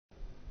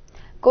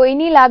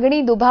કોઈની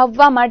લાગણી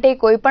દુભાવવા માટે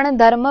કોઈપણ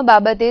ધર્મ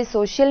બાબતે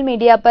સોશિયલ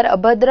મીડિયા પર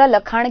અભદ્ર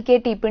લખાણ કે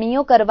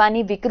ટિપ્પણીઓ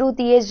કરવાની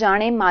વિકૃતિએ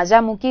જાણે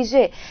માજા મૂકી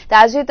છે।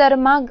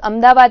 તાજેતરમાં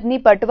અમદાવાદની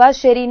પટવા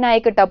શેરીના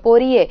એક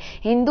ટપોરીએ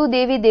હિન્દુ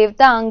દેવી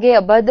દેવતા અંગે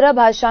અભદ્ર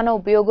ભાષાનો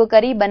ઉપયોગ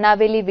કરી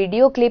બનાવેલી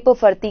વિડીયો ક્લિપ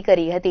ફરતી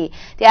કરી હતી।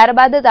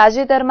 ત્યારબાદ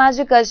તાજેતરમાં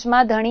જ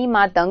કચ્છમાં ધણી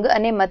માતંગ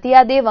અને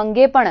મતિયાદેવ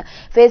અંગે પણ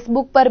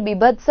ફેસબુક પર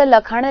બીભત્સ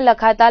લખાણ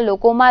લખાતા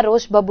લોકોમાં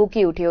રોષ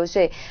ભભૂકી ઉઠ્યો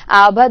છે।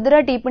 આ અભદ્ર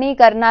ટિપ્પણી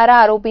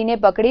કરનારા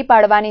આરોપીને પકડી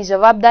પાડવાની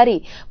જવાબદારી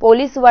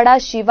પોલીસ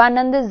વડા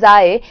શિવાનંદ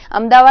ઝાએ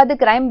અમદાવાદ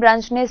ક્રાઇમ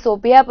બ્રાન્ચને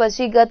સોંપ્યા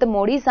પછી ગત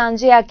મોડી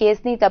સાંજે આ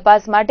કેસની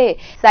તપાસ માટે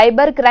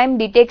cyber crime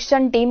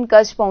detection team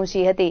Kutch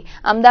પહોંચી હતી।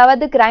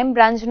 અમદાવાદ ક્રાઇમ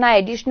બ્રાન્ચના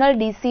એડિશનલ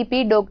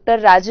ડીસીપી ડોક્ટર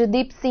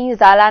રાજદીપસિંહ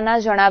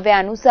ઝાલાના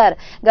જણાવ્યા અનુસાર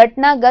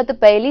ઘટના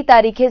ગત 1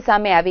 તારીખે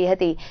સામે આવી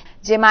હતી,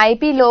 જેમાં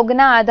આઈપી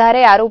લોગના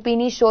આધારે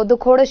આરોપીની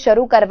શોધખોળ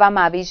શરૂ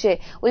કરવામાં આવી છે।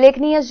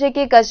 ઉલ્લેખનીય છે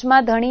કે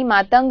કચ્છમાં ધણી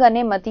માતંગ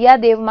અને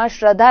મતિયાદેવમાં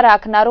શ્રદ્ધા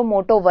રાખનારો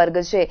મોટો વર્ગ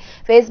છે।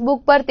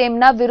 ફેસબુક પર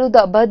તેમના વિરુદ્ધ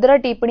અભદ્ર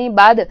ટિપ્પણી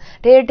બાદ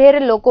ઠેર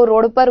ઠેર લોકો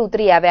રોડ પર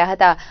ઉતરી આવ્યા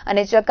હતા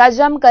અને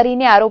ચક્કાજામ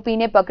કરીને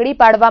આરોપીને પકડી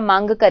પાડવા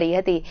માંગ કરી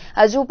હતી।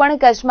 હજુ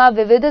પણ કચ્છમાં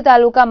વિવિધ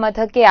તાલુકા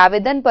મથકે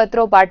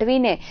આવેદનપત્રો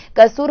પાઠવીને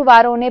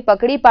કસૂરવારોને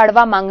પકડી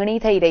પાડવા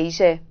માંગણી થઈ રહી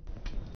છે।